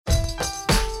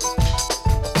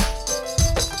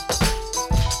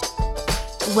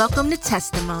Welcome to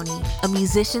Testimony, a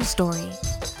musician story.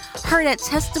 Heard at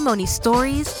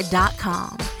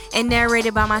testimonystories.com and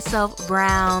narrated by myself,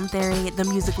 Brown Theory, the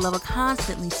music lover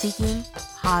constantly seeking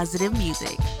positive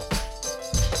music.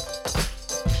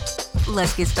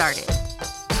 Let's get started.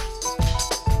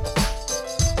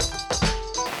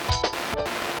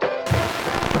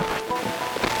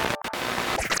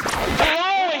 We're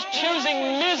always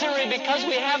choosing misery because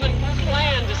we haven't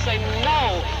planned to say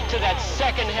no to that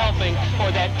second helping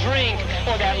or that drink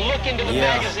or that look into the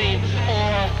magazine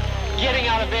or getting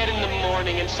out of bed in the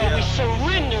morning. And so we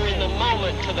surrender in the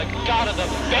moment to the God of the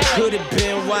belly. Could have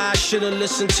been why I should have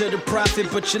listened to the prophet,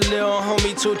 but your little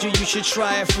homie told you should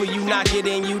try it. For you knock it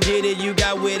and you did it, you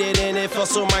got with it and it felt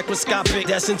so microscopic.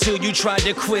 That's until you tried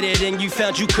to quit it and you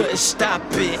found you couldn't stop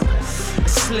it. A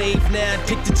slave now,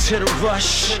 addicted to the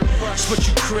rush. It's what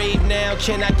you crave now,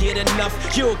 can I get enough?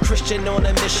 You're a Christian on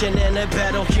a mission and a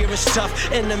battle here is tough.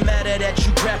 And the matter that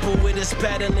you grapple with is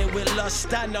battling with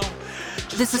lust, I know.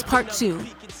 This is part 2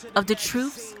 of the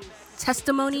T.R.U.T.H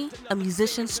Testimony, a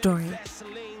musician story.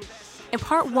 In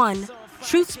part 1,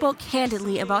 T.R.U.T spoke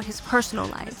candidly about his personal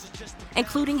life,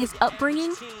 including his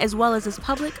upbringing as well as his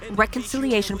public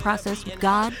reconciliation process with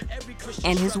God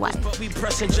and his wife. We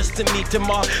pressing just to meet them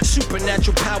all.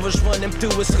 Supernatural powers running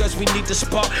through us cause we need to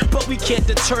spark. But we can't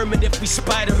determine if we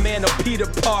Spider-Man or Peter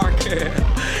Parker.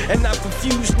 And I'm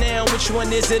confused now, which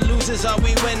one is it? Losers, are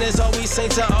we winners? Are we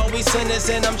saints or are we sinners?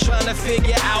 And I'm trying to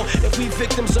figure out if we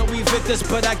victims or we victors.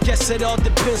 But I guess it all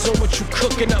depends on what you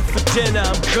cooking up for dinner.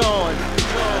 I'm gone.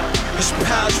 There's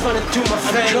powers running through my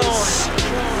veins.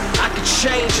 I could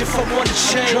change if I want to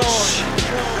change.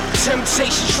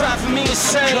 Temptation driving me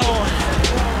insane.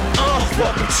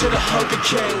 Welcome to the Hunger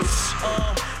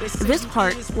Games. This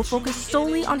part will focus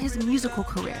solely on his musical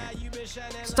career,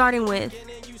 starting with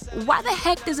why the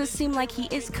heck does it seem like he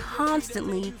is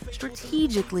constantly,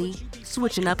 strategically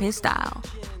switching up his style?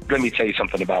 Let me tell you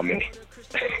something about me.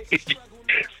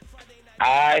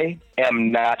 I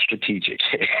am not strategic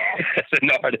as an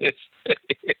artist.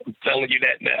 I'm telling you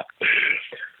that now.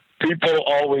 People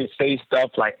always say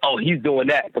stuff like, oh, he's doing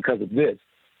that because of this.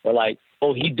 Or like,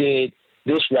 oh, he did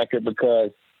this record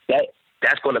because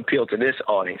that's going to appeal to this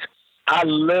audience. I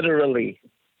literally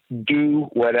do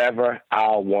whatever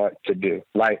I want to do.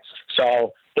 Like,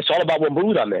 so it's all about what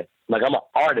mood I'm in. Like, I'm an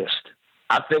artist.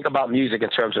 I think about music in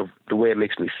terms of the way it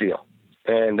makes me feel.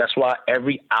 And that's why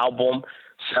every album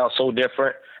sounds so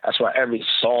different. That's why every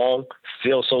song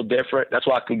feels so different. That's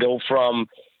why I can go from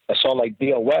a song like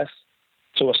DOS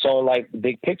to a song like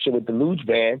Big Picture with the T.R.U.T.H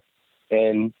band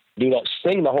and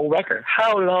sing the whole record.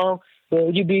 How long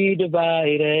will you be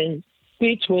divided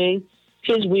between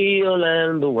his will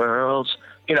and the world's?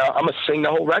 I'm going to sing the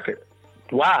whole record.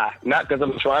 Why? Not because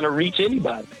I'm trying to reach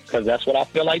anybody, because that's what I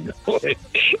feel like doing.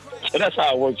 So that's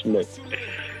how it works for me.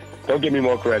 Don't give me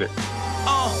more credit.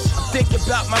 I think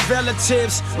about my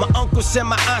relatives, my uncles and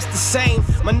my aunts the same,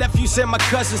 my nephews and my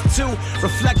cousins too,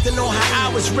 reflecting on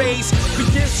how I was raised. We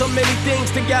did so many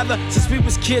things together since we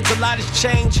was kids, a lot has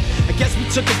changed. I guess we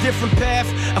took a different path.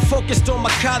 I focused on my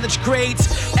college grades.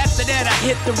 After that I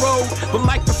hit the road with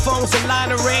microphones and line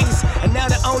arrays. And now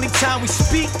the only time we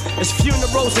speak is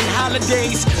funerals and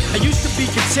holidays. I used to be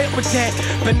content with that,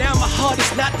 but now my heart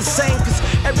is not the same. Cause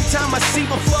every time I see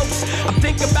my folks, I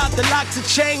think about the locks and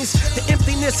chains, the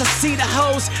emptiness. I see the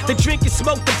hoes, they drink and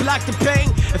smoke to block the pain.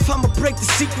 If I'ma break the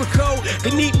secret code, they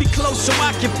need me close so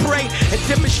I can pray and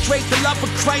demonstrate the love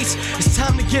of Christ. It's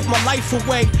time to give my life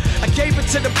away. I gave it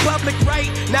to the public,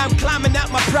 right? Now I'm climbing out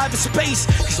my private space.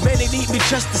 Cause man, they need me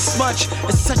just as much.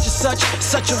 It's such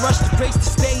a rush to grace the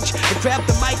stage and grab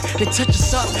the mic, they touch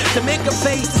us up to make a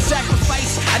face, the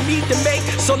sacrifice I need to make.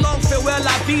 So long, farewell,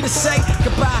 I'll be to say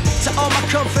goodbye to all my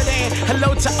comfort and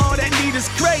hello to all that need is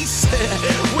grace.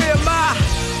 Where am I?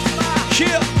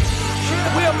 Yeah,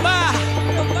 where am I?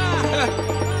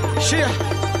 Yeah,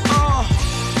 I'm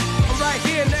right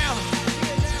here now.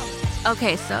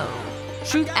 Okay, so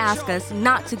T.R.U.T.H asked us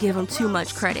not to give him too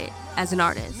much credit as an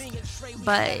artist,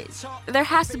 but there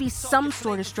has to be some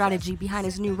sort of strategy behind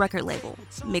his new record label,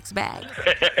 Mixed Bag.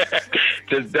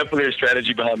 There's definitely a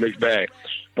strategy behind Mixed Bag.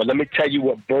 But let me tell you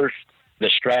what birthed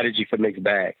the strategy for Mixed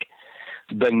Bag.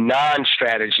 The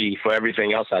non-strategy for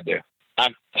everything else I do. I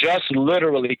just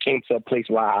literally came to a place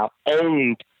where I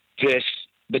owned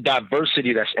the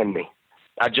diversity that's in me.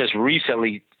 I just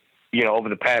recently, over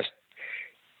the past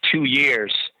 2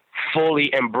 years,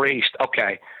 fully embraced,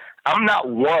 okay, I'm not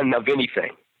one of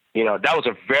anything. That was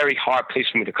a very hard place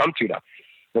for me to come to, though.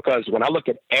 Because when I look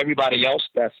at everybody else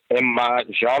that's in my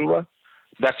genre,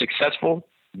 that's successful,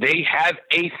 they have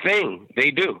a thing they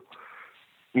do.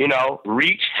 You know,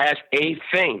 Reach has a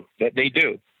thing that they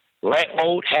do. Let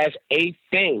Mode has a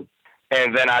thing.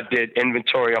 And then I did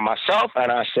inventory on myself,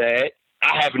 and I said,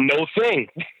 I have no thing.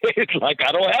 It's like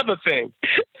I don't have a thing.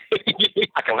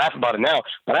 I can laugh about it now,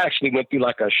 but I actually went through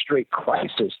like a straight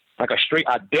crisis, like a straight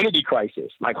identity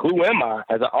crisis. Like, who am I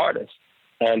as an artist?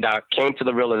 And I came to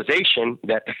the realization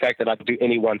that the fact that I can do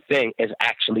any one thing is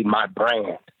actually my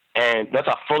brand. And once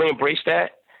I fully embraced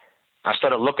that, I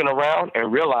started looking around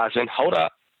and realizing, hold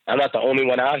up, I'm not the only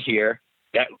one out here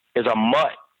that is a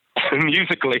mutt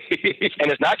musically.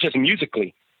 And it's not just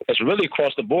musically. It's really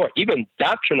across the board, even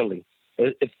doctrinally.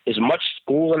 As much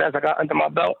schooling as I got under my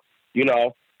belt, you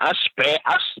know, I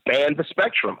span the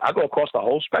spectrum. I go across the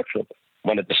whole spectrum.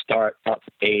 Wanted to start up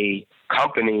a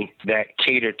company that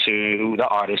catered to the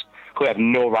artists who have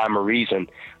no rhyme or reason.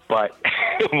 But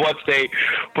once they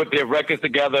put their records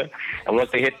together and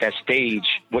once they hit that stage,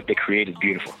 what they create is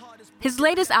beautiful. His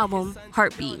latest album,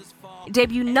 Heartbeat,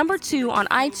 debuted number 2 on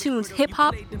iTunes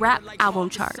hip-hop rap album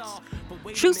charts.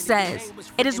 T.R.U.T.H says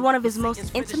it is one of his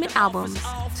most intimate albums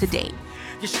to date.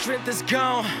 Your strength is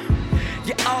gone,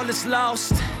 your all is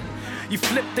lost. You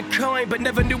flipped the coin, but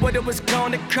never knew what it was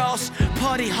gonna cost.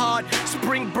 Party hard,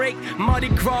 spring break, Mardi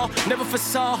Gras. Never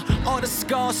foresaw all the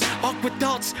scars, awkward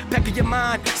thoughts, back of your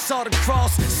mind, saw the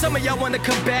cross. Some of y'all wanna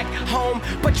come back home,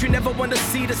 but you never wanna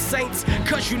see the saints.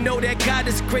 Cause you know that God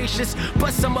is gracious,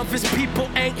 but some of his people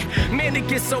ain't. Man, it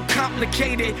gets so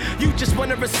complicated. You just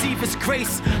wanna receive his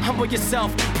grace. Humble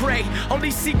yourself, pray,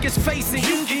 only seek his face and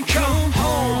you can come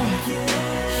home.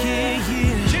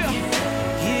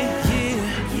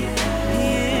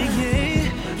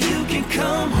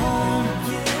 Come home,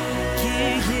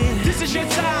 This is your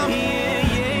time,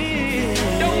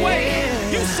 Don't wait,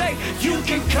 you say you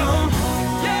can come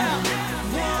home,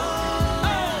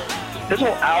 This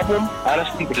whole album,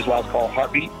 honestly, which is why it's called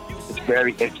Heartbeat, it's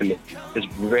very intimate. It's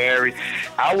very,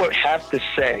 I would have to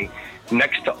say,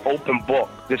 next to Open Book,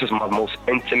 this is my most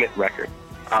intimate record.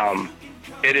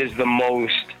 It is the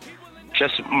most,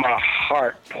 just my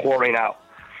heart pouring out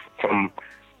from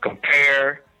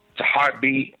Compare to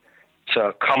Heartbeat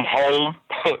to Come Home,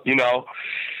 you know,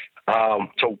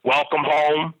 to Welcome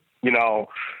Home, you know.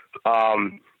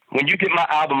 When you get my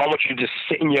album, I want you to just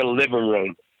sit in your living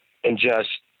room and just,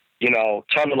 you know,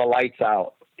 turn the lights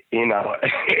out, you know,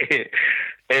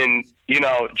 and, you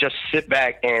know, just sit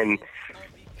back and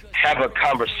have a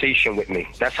conversation with me.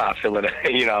 That's how I feel it,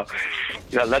 you know.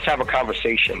 Let's have a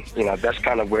conversation. You know, that's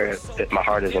kind of where my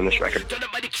heart is on this record. Don't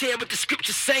nobody care what the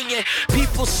scripture's saying.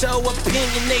 People so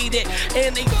opinionated,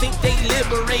 and they think they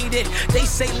liberated. They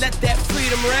say let that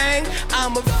freedom ring.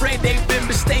 I'm afraid they've been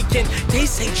mistaken. They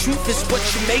say truth is what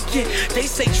you make it. They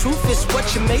say truth is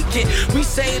what you make it. We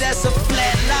say that's a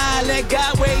flat lie. Let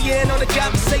God weigh in on the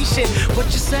conversation. What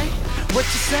you say? What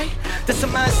you say? That's a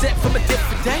mindset from a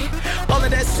different day. All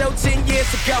of that so 10 years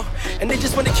ago, and they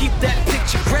just want to keep that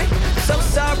picture great. So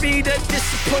sorry to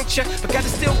disappoint you, but God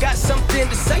still got something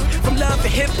to say. From love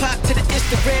and hip-hop to the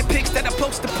Instagram pics that I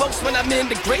post when I'm in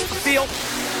the great field.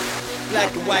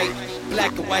 Black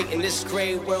and white in this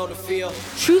gray world of feel.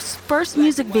 T.R.U.T.H's first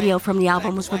music video from the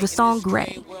album was for the song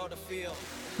Gray.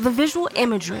 The visual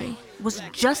imagery was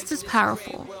just as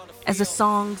powerful as the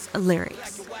song's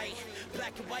lyrics.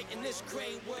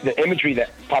 The imagery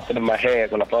that popped into my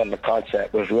head when I thought of the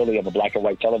concept was really of a black and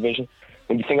white television.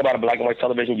 When you think about a black and white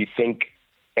television, you think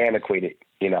antiquated,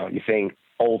 you know, you think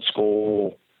old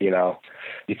school, you know,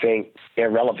 you think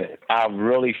irrelevant. I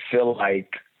really feel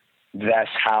like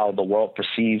that's how the world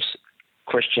perceives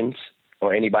Christians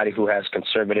or anybody who has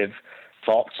conservative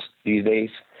thoughts these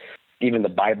days. Even the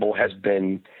Bible has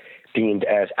been deemed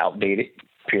as outdated,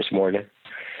 Piers Morgan.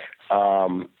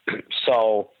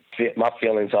 So my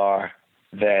feelings are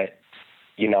that,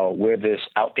 you know, we're this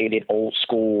outdated, old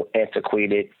school,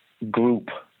 antiquated group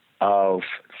of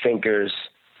thinkers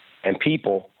and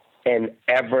people in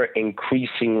ever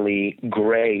increasingly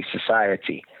gray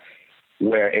society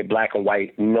where a black and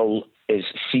white no is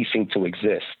ceasing to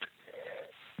exist.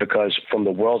 Because from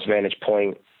the world's vantage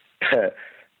point,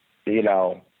 you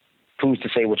know, who's to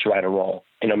say what's right or wrong?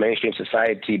 You know, mainstream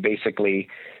society basically,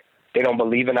 they don't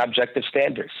believe in objective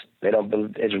standards. They don't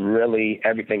believe, it's really,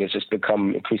 everything has just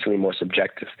become increasingly more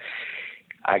subjective.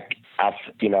 I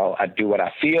do what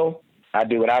I feel. I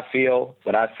do what I feel,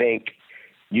 what I think.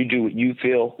 You do what you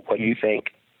feel, what you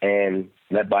think, and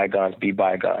let bygones be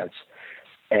bygones.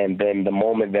 And then the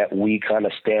moment that we kind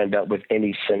of stand up with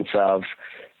any sense of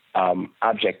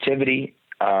objectivity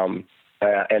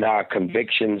in our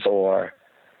convictions or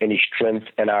any strength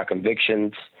in our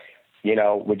convictions, you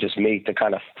know, we're just made to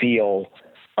kind of feel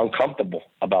uncomfortable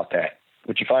about that.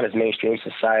 What you find is mainstream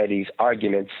society's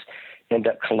arguments end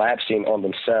up collapsing on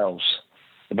themselves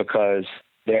because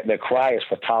their cry is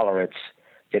for tolerance,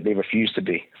 yet they refuse to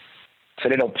be. So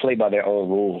they don't play by their own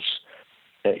rules.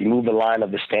 You move the line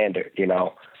of the standard,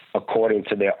 according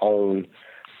to their own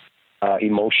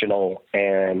emotional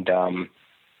and,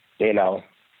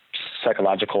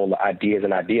 psychological ideas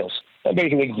and ideals. They're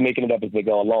basically just making it up as they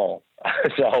go along.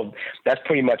 So that's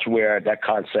pretty much where that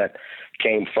concept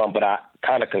came from. But I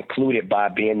kind of concluded by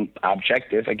being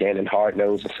objective, again, and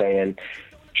hard-nosed and saying,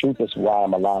 truth is why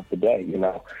I'm alive today,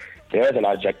 There is an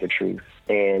objective truth,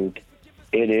 and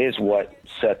it is what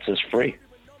sets us free.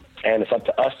 And it's up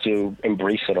to us to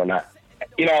embrace it or not.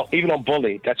 Even on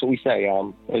Bully, that's what we say.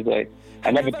 It's like, I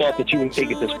never thought that you would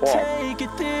take it this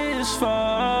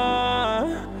far.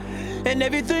 And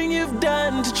everything you've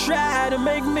done to try to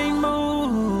make me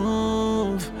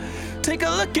move. Take a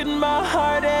look at my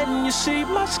heart and you see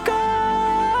my scars.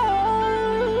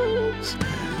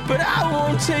 But I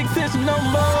won't take this no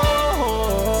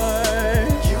more.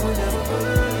 You will never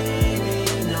believe me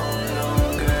no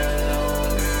longer.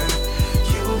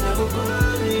 You will never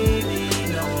believe me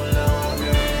no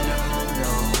longer.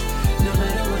 No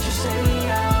matter what you say,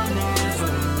 I'll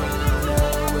never run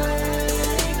away.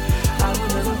 I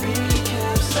will never be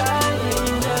kept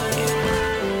silent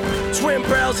again. Twin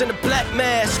brows and a black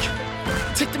mask.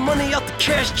 Take the money out the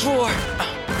cash drawer.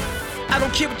 I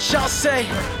don't care what y'all say.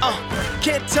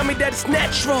 Can't tell me that it's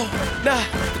natural. Nah,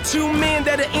 the two men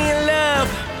that are in love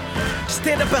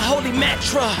stand up at Holy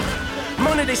Matra.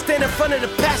 Money, they stand in front of the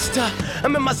pastor.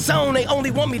 I'm in my zone, they only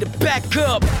want me to back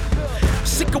up.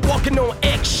 Sick of walking on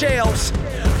eggshells.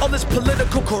 All this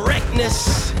political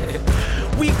correctness.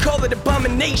 We call it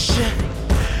abomination.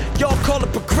 Y'all call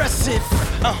it progressive.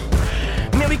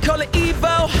 Man, we call it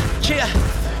evil. Yeah,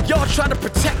 y'all try to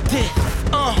protect it.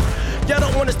 Y'all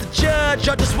don't want us to judge,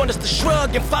 y'all just want us to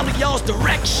shrug and follow y'all's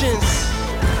directions.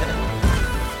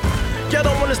 Y'all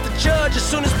don't want us to judge as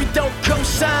soon as we don't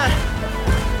co-sign.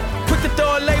 Quick to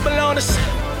throw a label on us,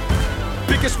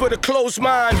 biggest with a closed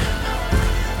mind.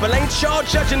 But ain't y'all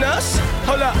judging us?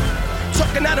 Hold up,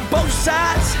 talking out of both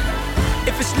sides.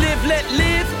 If it's live, let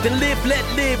live, then live, let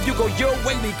live. You go your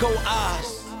way, we go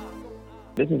ours.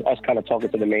 This is us kind of talking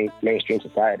to the mainstream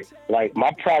society. Like,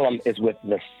 my problem is with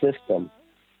the system.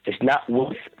 It's not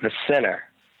with the center,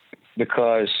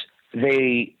 because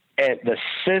the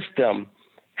system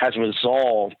has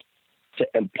resolved to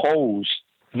impose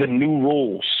the new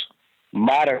rules.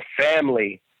 Modern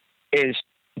family is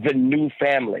the new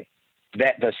family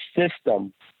that the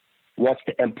system wants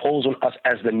to impose on us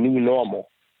as the new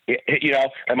normal.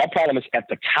 And my problem is at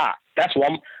the top. That's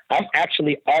why I'm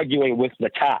actually arguing with the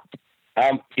top.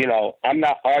 I'm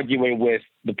not arguing with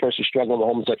the person struggling with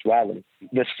homosexuality.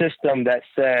 The system that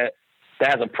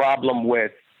has a problem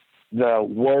with the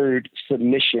word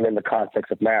submission in the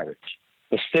context of marriage.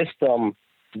 The system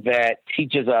that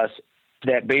teaches us,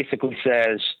 that basically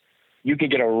says you can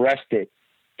get arrested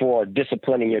for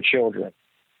disciplining your children.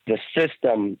 The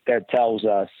system that tells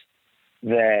us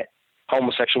that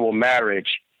homosexual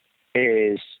marriage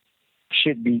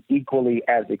should be equally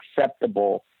as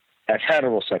acceptable as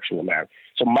heterosexual marriage.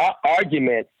 So my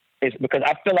argument is, because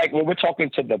I feel like when we're talking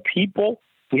to the people,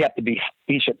 we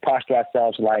should posture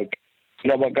ourselves like, you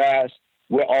know what, guys,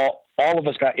 we're all of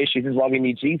us got issues. This is why we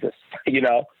need Jesus. You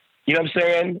know what I'm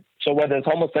saying? So whether it's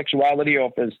homosexuality, or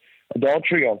if it's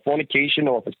adultery, or fornication,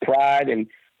 or if it's pride and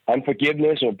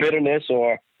unforgiveness, or bitterness,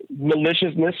 or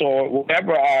maliciousness, or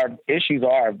whatever our issues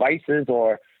are, vices,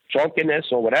 or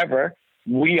drunkenness, or whatever,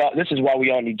 this is why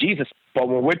we all need Jesus. But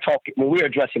when we're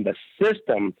addressing the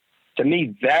system, to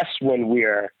me, that's when we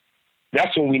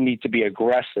need to be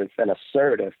aggressive and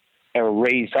assertive and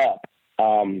raise up,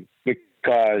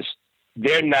 because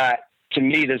they're not. To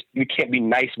me, we can't be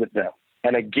nice with them.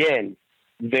 And again,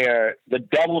 they're the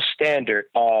double standard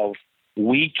of,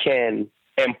 we can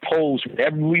impose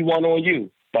whatever we want on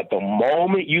you, but the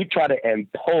moment you try to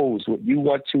impose what you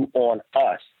want to on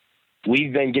us, we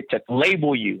then get to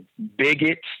label you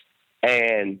bigots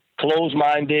and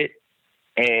closed-minded,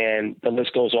 and the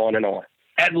list goes on and on.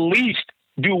 At least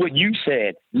do what you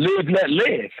said. Live, let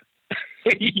live.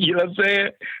 You know what I'm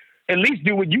saying? At least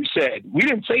do what you said. We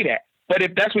didn't say that. But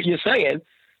if that's what you're saying,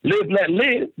 live, let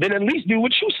live, then at least do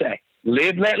what you say.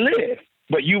 Live, let live.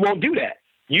 But you won't do that.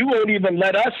 You won't even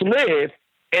let us live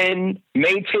in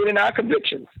maintaining our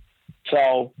convictions.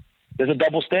 So there's a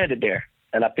double standard there.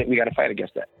 And I think we got to fight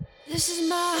against that. This is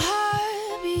my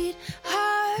heartbeat,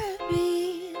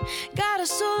 heartbeat. Got a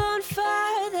soul on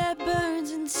fire that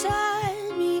burns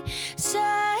inside me,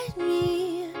 inside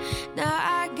me. Now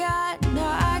I got love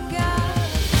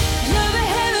and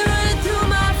heaven running through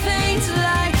my veins,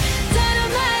 like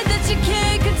dynamite that you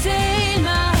can't contain.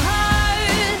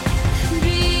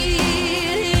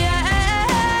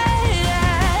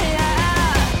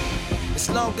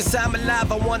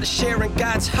 alive, I wanna share in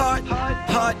God's heart.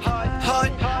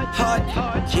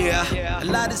 Yeah, a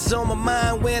lot is on my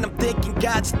mind when I'm thinking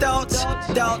God's thoughts.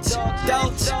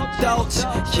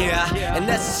 Yeah, and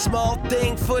that's a small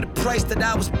thing for the price that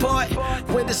I was bought.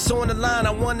 When it's on the line,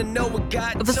 I wanna know what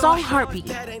God. The song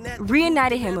Heartbeat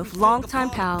reunited him with longtime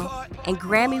pal and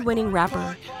Grammy-winning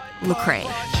rapper Lecrae.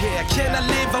 Yeah, can I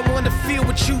live? I wanna feel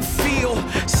what you feel,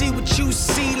 see what you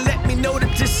see. Let me know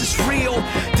that this is real.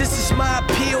 This is my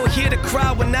appeal. Hear the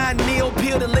crowd when I kneel.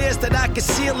 Peel the layers that I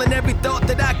conceal and every thought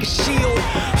that I can shield.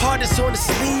 Heart is on the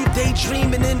sleeve,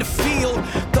 daydreaming in the field.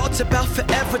 Thoughts about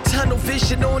forever, tunnel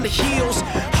vision on the heels.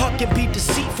 Heart can be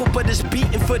deceitful, but it's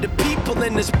beating for the people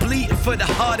and it's bleeding for the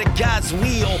heart of God's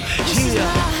will.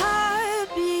 Yeah.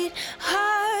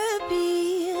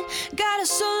 Got a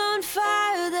soul on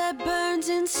fire that burns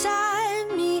inside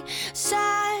me.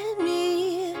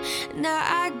 Now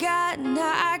I got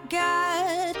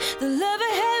the love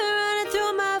of heaven running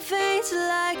through my veins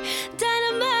like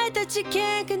dynamite that you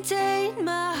can't contain.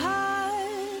 My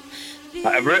heart.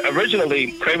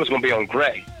 Originally, Craig was gonna be on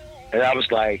Gray, and I was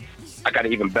like, I got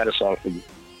an even better song for you,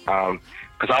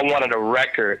 because I wanted a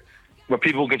record where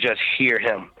people could just hear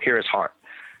him, hear his heart.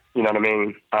 You know what I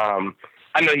mean?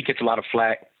 I know he gets a lot of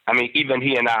flack. I mean, even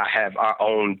he and I have our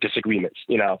own disagreements,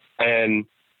 you know, and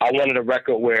I wanted a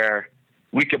record where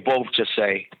we could both just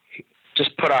say,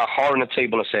 just put our heart on the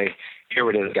table and say, here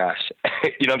it is, guys.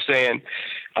 You know what I'm saying?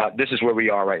 This is where we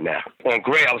are right now. On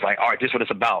Gray, I was like, all right, this is what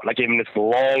it's about. And I gave him this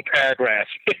long paragraph.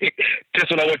 This is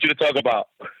what I want you to talk about.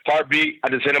 Heartbeat, I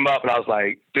just hit him up and I was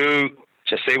like, dude,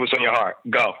 just say what's on your heart.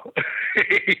 Go.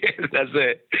 That's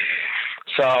it.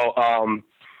 So,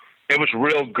 it was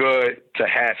real good to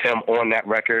have him on that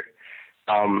record.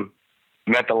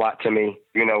 Meant a lot to me.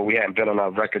 You know, we hadn't been on a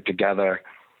record together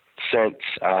since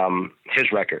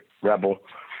his record, Rebel.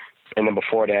 And then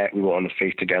before that, we were on the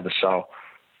Faith together. So,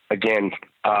 again,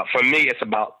 for me, it's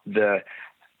about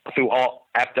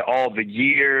after all the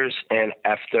years and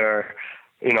after,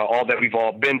 you know, all that we've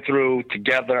all been through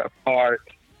together, apart,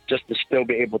 just to still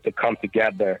be able to come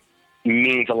together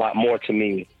means a lot more to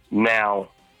me now,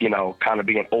 you know, kind of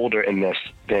being older in this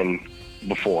than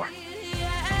before.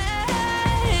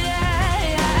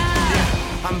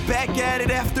 I'm back at it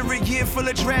after a year full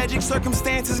of tragic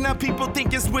circumstances. Now people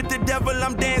think it's with the devil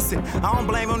I'm dancing. I don't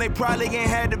blame them, they probably ain't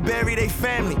had to bury their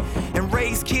family and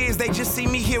raise kids. They just see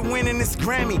me here winning this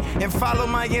Grammy and follow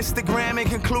my Instagram and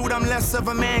conclude I'm less of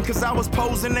a man cause I was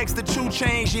posing next to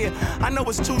T.R.U.T.H. Yeah, I know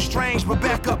it's too strange, but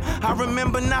back up. I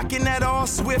remember knocking that all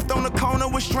Swift on the corner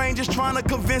with strangers trying to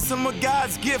convince them of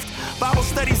God's gift. Bible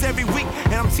studies every week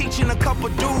and I'm teaching a couple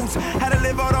dudes how to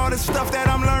live out all this stuff that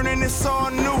I'm learning. It's all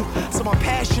new, so I'm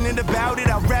passionate about it,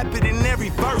 I rap it in every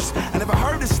verse. I never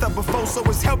heard this stuff before, so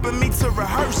it's helping me to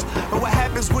rehearse. But what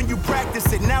happens when you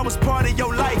practice it? Now it's part of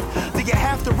your life. Do you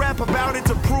have to rap about it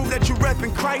to prove that you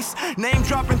repping Christ? Name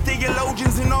dropping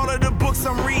theologians in all of the books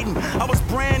I'm reading. I was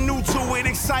brand new to it,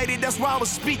 excited, that's why I was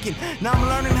speaking. Now I'm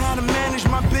learning how to manage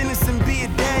my business and be a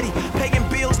daddy. Paying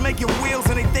bills, making wheels,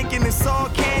 and they thinking it's all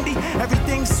candy.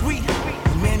 Everything's sweet.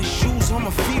 Man, the shoes on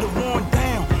my feet are worn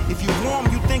down. If you warm,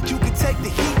 you think you can take the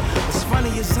heat. What's funny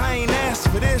is I ain't asked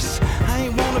for this. I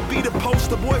ain't wanna be the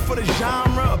poster boy for the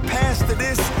genre or pastor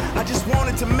this. I just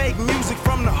wanted to make music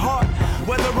from the heart.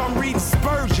 Whether I'm reading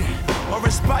Spurgeon or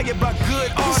inspired by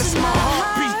good artists, my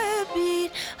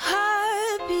heartbeat.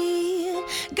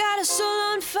 Got a soul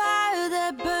on fire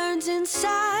that burns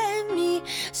inside me.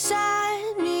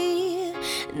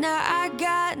 Now I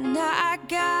got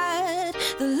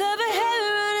the love of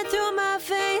heaven running through my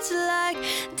veins like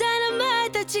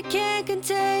dynamite that you can't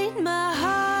contain. My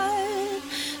heartbeat.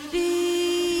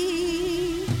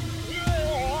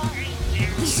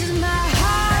 This is my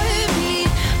heartbeat.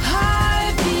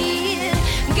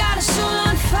 Got a soul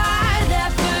on fire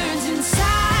that burns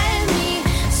inside me.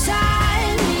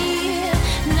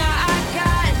 Now I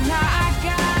got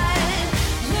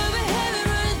love of heaven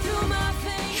running through my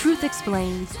veins. T.R.U.T.H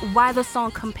explains why the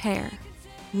song Compare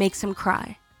makes him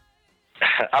cry.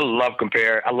 I love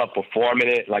Compare. I love performing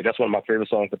it. Like, that's one of my favorite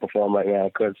songs to perform right now,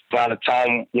 because by the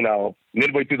time, you know,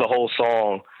 midway through the whole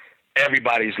song,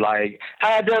 everybody's like,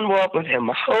 I done walked with him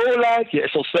my whole life. Yeah,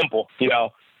 it's so simple, you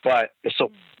know, but it's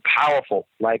so powerful.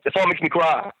 Like, the song makes me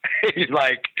cry. It's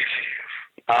like,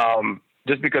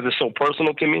 just because it's so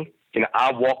personal to me. You know,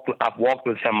 I've walked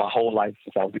with him my whole life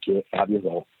since I was a kid, 5 years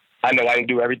old. I know I didn't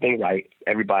do everything right.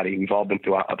 Everybody, we've all been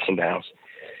through our ups and downs.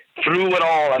 Through it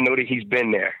all, I know that he's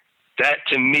been there. That,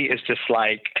 to me, is just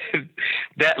like,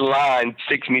 that line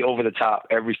takes me over the top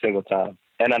every single time.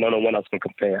 And I don't know when else can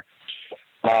compare.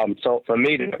 So for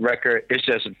me, the record is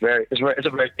just it's a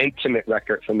very intimate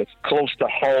record for me. It's close to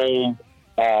home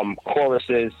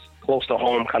choruses, close to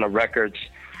home kind of records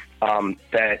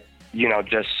that, you know,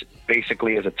 just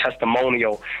basically is a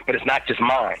testimonial, but it's not just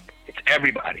mine. It's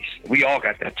everybody's. We all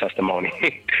got that testimony.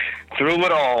 Through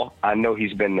it all, I know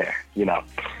he's been there, you know,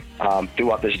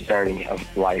 throughout this journey of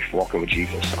life walking with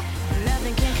Jesus. So.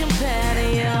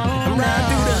 I'm riding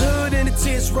through the hood and the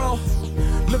tears roll,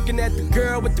 looking at the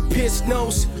girl with the pierced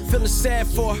nose, feeling sad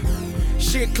for her.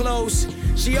 Shit clothes,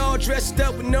 she all dressed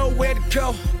up with nowhere to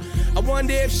go. I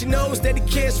wonder if she knows that he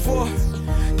cares for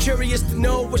her. Curious to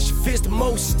know what she fears the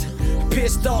most.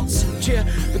 Pierced thoughts, yeah,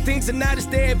 but things are not as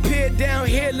they appear down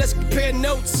here. Let's compare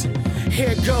notes.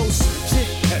 Here it goes.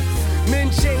 Yeah.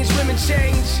 Men change, women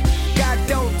change. God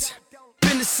don't.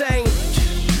 Been the same.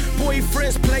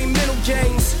 Boyfriends play mental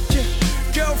games. Yeah.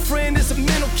 Girlfriend is a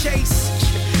mental case.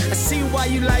 I see why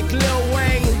you like Lil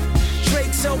Wayne.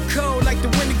 Drake so cold like the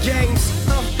Winter Games.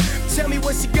 Tell me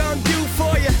what's he gonna do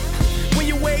for you when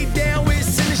you way down with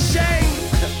sin and shame.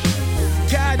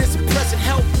 God is a present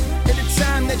help in the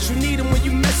time that you need him when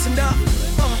you messing up.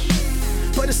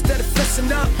 But instead of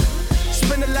fessing up,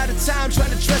 spend a lot of time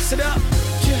trying to dress it up.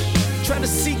 Yeah. Trying to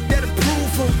seek that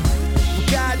approval. But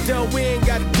God though, we ain't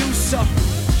gotta do so.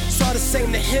 It's all the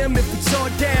same to him if we tore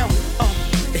down.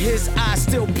 His eyes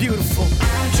still beautiful. I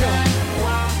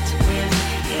walked with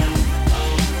him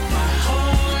my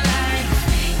whole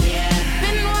life. Yeah.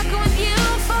 Been walking with you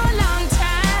for a long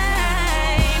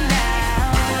time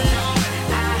now. I know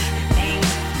I ain't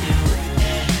do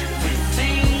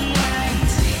everything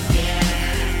right. Yeah.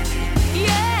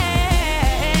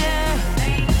 Yeah.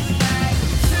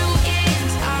 Through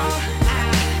it all, I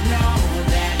know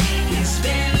that he's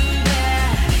been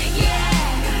there. Yeah.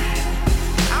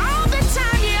 All the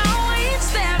time you always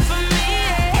there for me.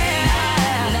 Yeah.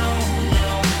 No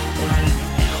one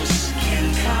else can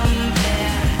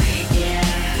compare.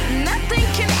 Yeah. Nothing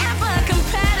can ever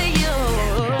compare to you.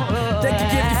 They can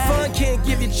give you fun, can't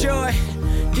give you joy.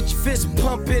 Get your fist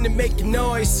pumping and make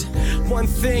noise. One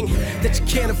thing that you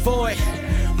can't avoid.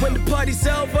 When the party's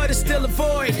over, there's still a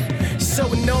void. You're so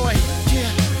annoyed. Yeah,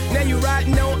 now you're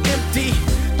riding on empty.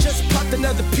 Just popped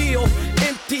another pill.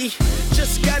 Empty.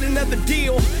 Just got another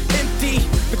deal. Empty.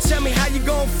 But tell me how you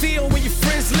gon' feel when your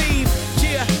friends leave.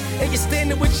 Yeah, and you're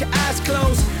standing with your eyes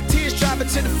closed. Tears dropping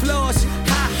to the floors.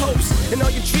 High hopes. And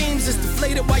all your dreams is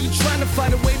deflated while you're trying to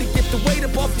find a way to get the weight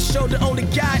up off your shoulder. Only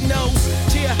God knows.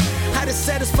 Yeah, how to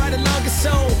satisfy the longest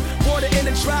soul. Water in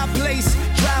a dry place.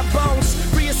 Dry bones.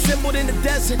 Reassembled in the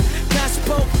desert. God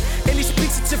spoke. And he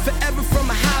speaks it to forever from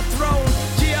a high throne.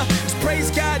 Yeah, just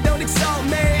praise God, don't exalt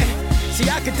man. See,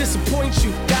 I could disappoint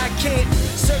you, God can't.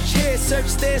 Search here,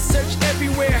 search there, search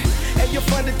everywhere, and you'll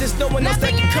find that there's no one else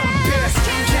that can compare.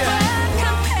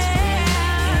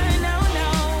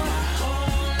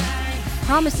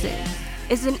 Promises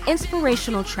is an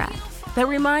inspirational track that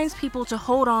reminds people to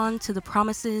hold on to the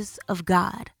promises of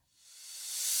God.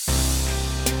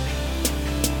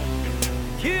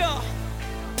 Yeah.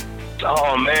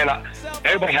 Oh man,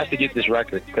 everybody has to get this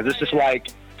record because it's just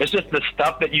the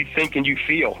stuff that you think and you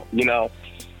feel, you know.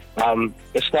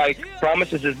 It's like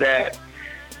Promises is that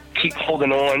keep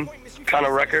holding on kind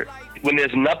of record. When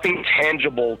there's nothing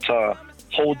tangible to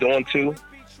hold on to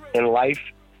in life,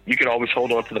 you can always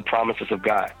hold on to the promises of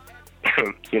God.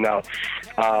 You know,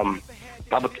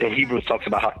 Bible in Hebrews talks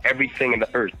about how everything in the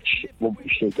earth will be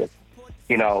shaken.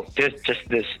 You know, there's just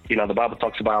this, you know, the Bible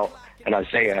talks about in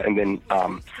Isaiah, and then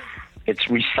it's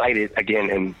recited again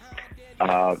in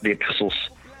the epistles,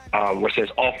 where it says,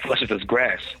 all flesh is as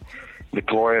grass. The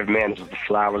glory of man is as the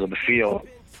flowers of the field.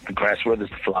 The grass withers,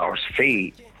 the flowers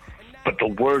fade. But the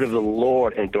word of the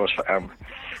Lord endures forever.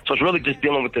 So it's really just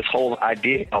dealing with this whole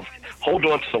idea of hold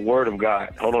on to the word of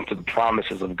God. Hold on to the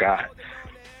promises of God.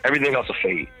 Everything else will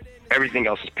fade. Everything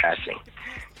else is passing.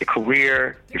 Your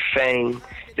career, your fame,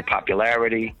 your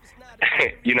popularity,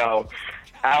 you know,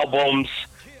 albums,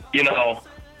 you know,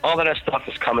 all of that stuff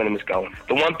is coming and is going.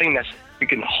 The one thing that you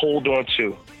can hold on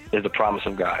to is the promise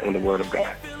of God and the word of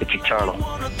God. It's eternal.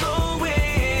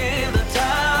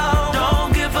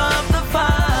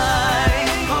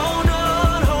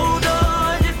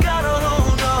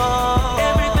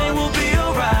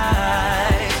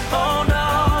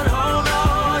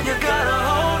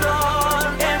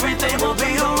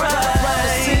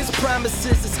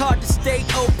 It's hard to stay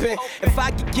open. If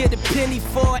I could get a penny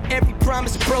for every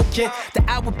promise broken, that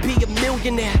I would be a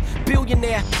millionaire,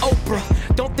 billionaire, Oprah.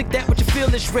 Don't think that what you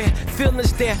feel is rare,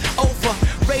 feelings there,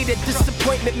 overrated.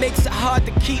 Disappointment makes it hard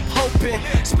to keep hoping,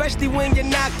 especially when you're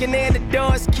knocking and the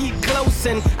doors keep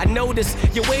closing. I notice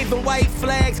you're waving white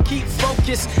flags, keep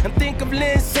focused, and think of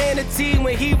Lynn's sanity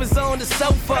when he was on the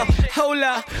sofa. Hold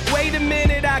up, wait a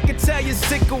minute, I can tell you're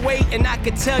sick of waiting, I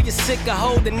can tell you're sick of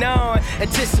holding on,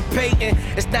 anticipating.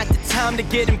 It's not the time to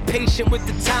get impatient with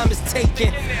the time it's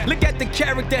taking. Look at the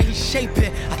character he's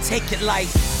shaping, I take it like,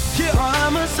 yeah.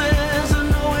 Promises, I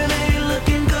know it ain't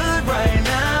looking good right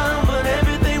now, but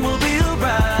everything will be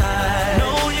alright.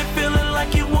 Know you're feeling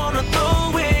like you wanna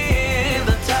throw in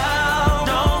the towel.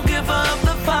 Don't give up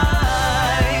the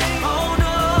fight. Hold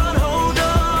on,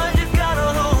 you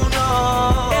gotta hold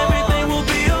on. Everything will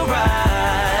be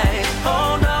alright.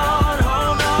 Hold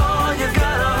on, you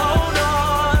gotta hold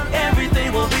on.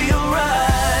 Everything will be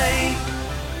alright.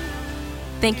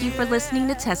 Thank you for listening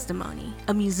to Testimony,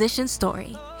 a musician's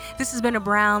story. This has been a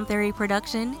Brown Theory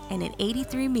production and an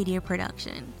 83 Media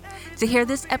production. To hear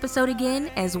this episode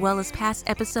again, as well as past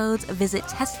episodes, visit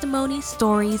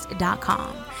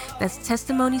testimonystories.com. That's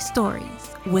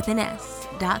testimonystories with an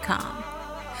S.com.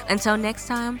 Until next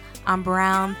time, I'm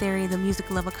Brown Theory, the music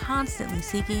lover constantly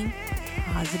seeking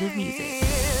positive music.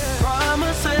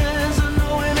 Promises.